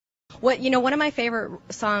One of my favorite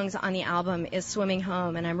songs on the album is Swimming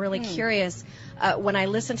Home, and I'm really curious. When I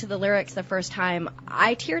listened to the lyrics the first time,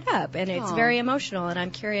 I teared up, and it's very emotional, and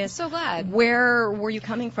I'm curious. So glad. Where were you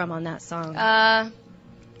coming from on that song?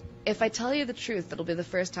 If I tell you the truth, it'll be the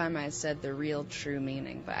first time I said the real true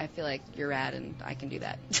meaning, but I feel like you're rad and I can do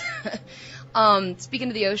that. Speaking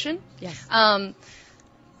to the ocean. Yes.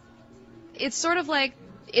 It's sort of like,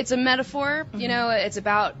 it's a metaphor, you know, it's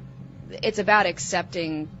about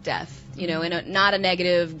accepting death, you know, in not a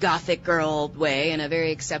negative gothic girl way, in a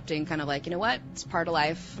very accepting kind of like, you know what, it's part of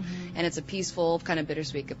life, and it's a peaceful kind of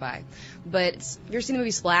bittersweet goodbye. But have you ever seen the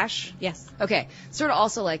movie Splash? Yes. Okay, sort of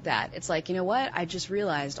also like that. It's like, you know what, I just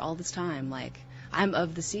realized all this time, like, I'm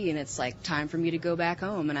of the sea, and it's like time for me to go back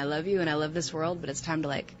home, and I love you, and I love this world, but it's time to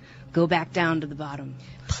like go back down to the bottom.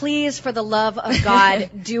 Please, for the love of God,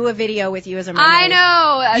 do a video with you as a mermaid. I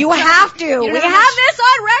know. You have to. We have this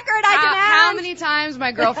on record, I demand. How many times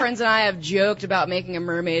my girlfriends and I have joked about making a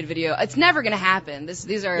mermaid video? It's never going to happen.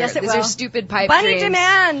 These are stupid pipe Bunny dreams.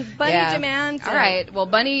 demand. Bunny demand. All right. Well,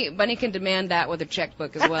 Bunny can demand that with a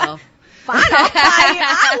checkbook as well. Fine,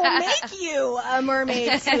 I will make you a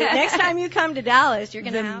mermaid suit. Next time you come to Dallas, you're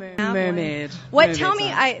going to have mermaid. What? Tell me,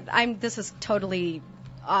 I'm. This is totally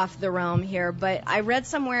off the realm here, but I read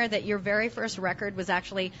somewhere that your very first record was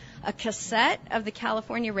actually a cassette of the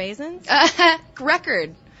California Raisins.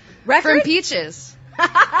 Record From Peaches.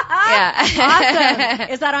 Yeah. Awesome.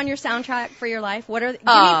 Is that on your soundtrack for your life? Give me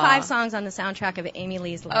 5 songs on the soundtrack of Amy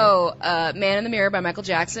Lee's life. Man in the Mirror by Michael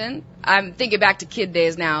Jackson. I'm thinking back to kid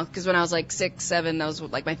days now, because when I was like 6, 7, that was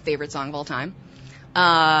like my favorite song of all time.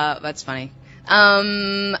 That's funny.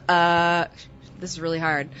 This is really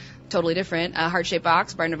hard. Totally different. Heart-Shaped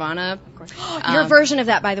Box by Nirvana. Of course. Your version of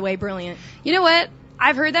that, by the way, brilliant. You know what?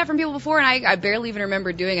 I've heard that from people before, and I barely even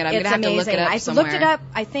remember doing it. I'm going to have to look it up somewhere. I looked it up,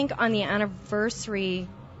 I think, on the anniversary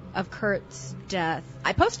of Kurt's death.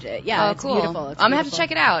 I posted it. Yeah, oh, it's cool. Beautiful. I'm going to have to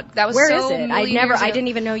check it out. That was Where so is it? I didn't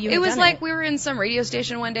even know you had It was done like it. we were in some radio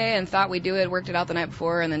station one day and thought we'd do it, worked it out the night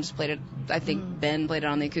before, and then just played it. I think Ben played it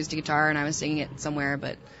on the acoustic guitar, and I was singing it somewhere.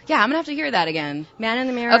 But yeah, I'm going to have to hear that again. Man in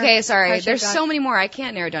the Mirror. Okay, sorry. There's so many more. I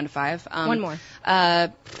can't narrow it down to 5. One more.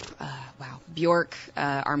 Wow. Bjork,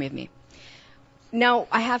 Army of Me. Now,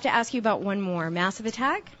 I have to ask you about one more. Massive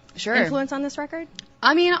Attack? Sure. Influence on this record?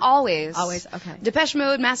 I mean, always. Always, okay. Depeche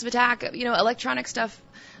Mode, Massive Attack, you know, electronic stuff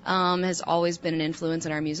has always been an influence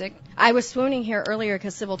in our music. I was swooning here earlier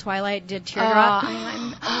because Civil Twilight did Teardrop.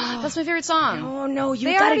 That's my favorite song. Oh, no,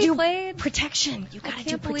 you got to do Protection. You got to do Protection. I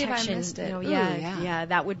can't believe I missed it. No, yeah,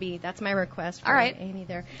 that's my request for all right. Amy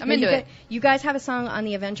there. I'm into it. You guys have a song on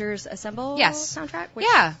the Avengers Assemble soundtrack? Which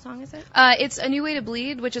song is it? It's A New Way to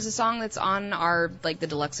Bleed, which is a song that's on our, like, the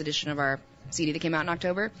deluxe edition of our CD that came out in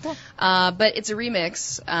October. Cool. But it's a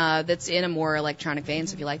remix that's in a more electronic vein,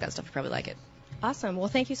 so if you like that stuff, you probably like it. Awesome. Well,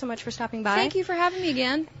 thank you so much for stopping by. Thank you for having me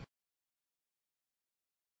again.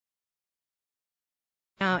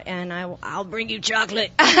 And I'll bring you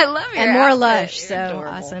chocolate. I love your and more outfit. Lush. You're so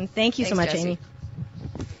adorable. Awesome. Thank you so much, Jesse. Amy.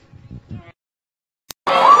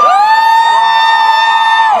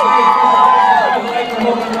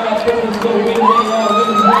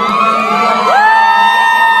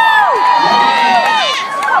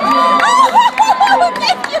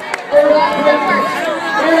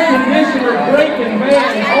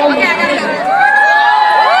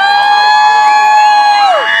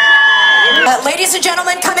 Ladies and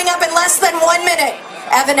gentlemen, coming up in less than 1 minute,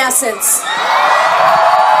 Evanescence.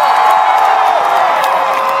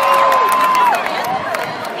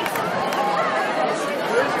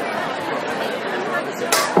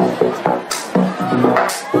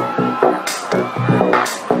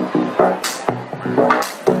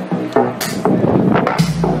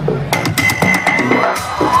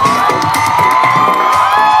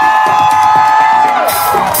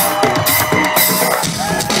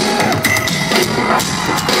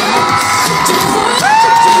 Just